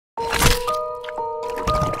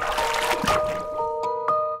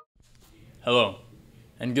Hello,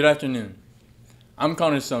 and good afternoon. I'm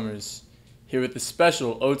Connor Summers, here with a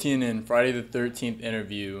special OTNN Friday the 13th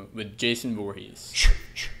interview with Jason Voorhees.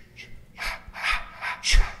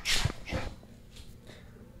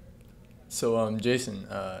 So, Jason,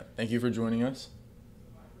 thank you for joining us.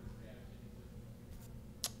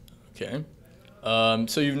 Okay.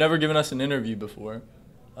 So you've never given us an interview before.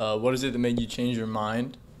 What is it that made you change your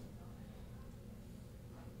mind?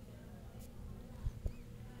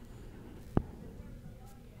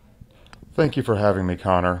 Thank you for having me,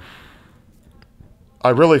 Connor.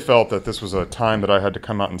 I really felt that this was a time that I had to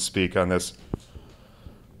come out and speak on this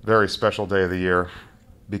very special day of the year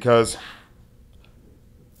because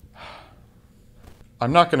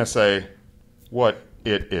I'm not going to say what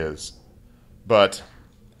it is, but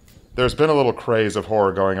there's been a little craze of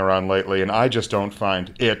horror going around lately, and I just don't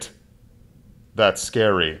find it that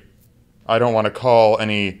scary. I don't want to call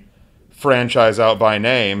any franchise out by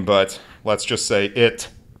name, but let's just say it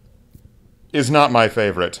is not my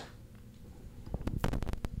favorite.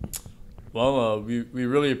 Well, we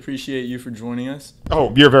really appreciate you for joining us.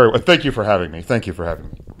 Oh, thank you for having me. Thank you for having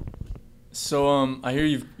me. So, I hear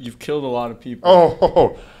you've killed a lot of people.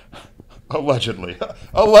 Oh, allegedly.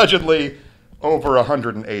 Allegedly over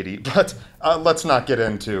 180, but let's not get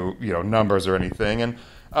into, numbers or anything, and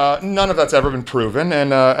none of that's ever been proven,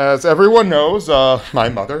 and as everyone knows, my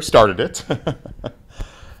mother started it.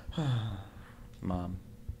 Mom.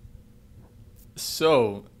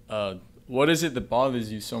 So, what is it that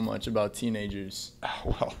bothers you so much about teenagers?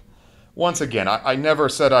 Well, once again, I never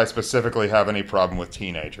said I specifically have any problem with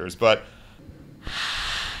teenagers, but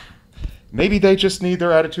maybe they just need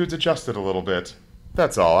their attitudes adjusted a little bit.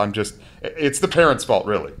 That's all. It's the parents' fault,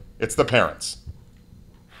 really. It's the parents.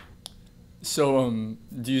 So,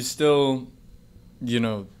 do you still,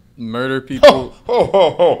 murder people?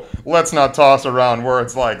 Let's not toss around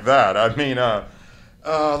words like that. I mean,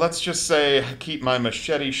 let's just say keep my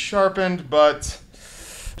machete sharpened, but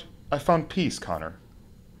I found peace, Connor.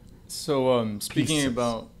 So, speaking Pieces.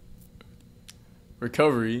 about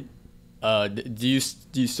recovery, do you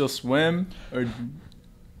still swim? Or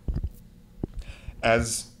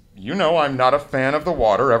As you know, I'm not a fan of the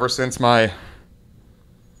water ever since my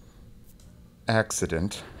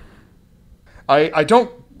accident.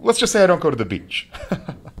 Let's just say I don't go to the beach.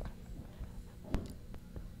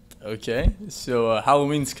 Okay, so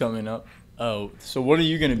Halloween's coming up. Oh, so what are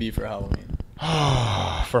you gonna be for Halloween?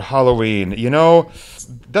 For Halloween,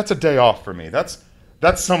 that's a day off for me. That's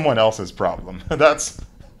someone else's problem. That's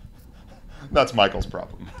Michael's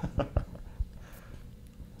problem.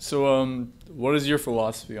 So, what is your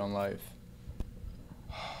philosophy on life?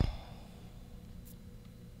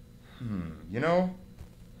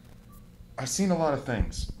 I've seen a lot of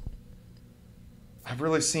things. I've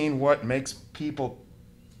really seen what makes people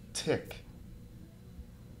tick.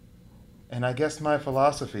 And I guess my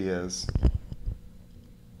philosophy is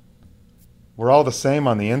we're all the same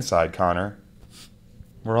on the inside, Connor.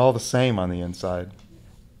 We're all the same on the inside.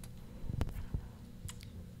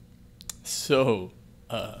 So,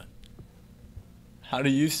 how do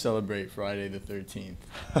you celebrate Friday the 13th?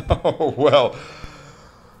 Oh, well.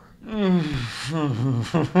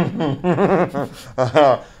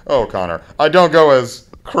 Oh, Connor, I don't go as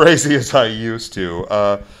crazy as I used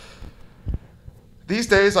to. These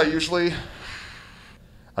days, I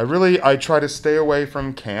try to stay away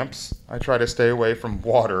from camps. I try to stay away from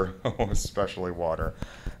water, especially water.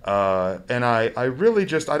 And I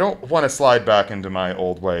don't want to slide back into my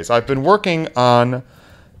old ways. I've been working on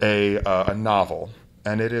a novel,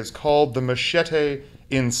 and it is called The Machete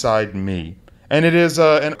Inside Me. And it is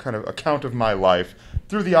a kind of account of my life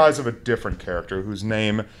through the eyes of a different character whose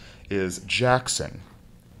name is Jackson.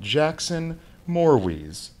 Jackson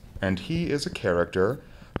Voorhees. And he is a character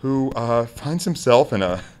who finds himself in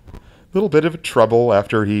a little bit of trouble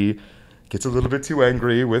after he gets a little bit too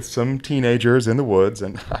angry with some teenagers in the woods.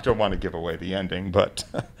 And I don't want to give away the ending, but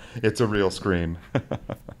it's a real scream.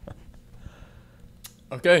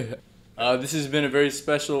 Okay. This has been a very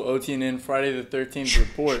special OTNN Friday the 13th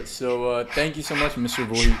report. So thank you so much, Mr.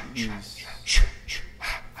 Voorhees.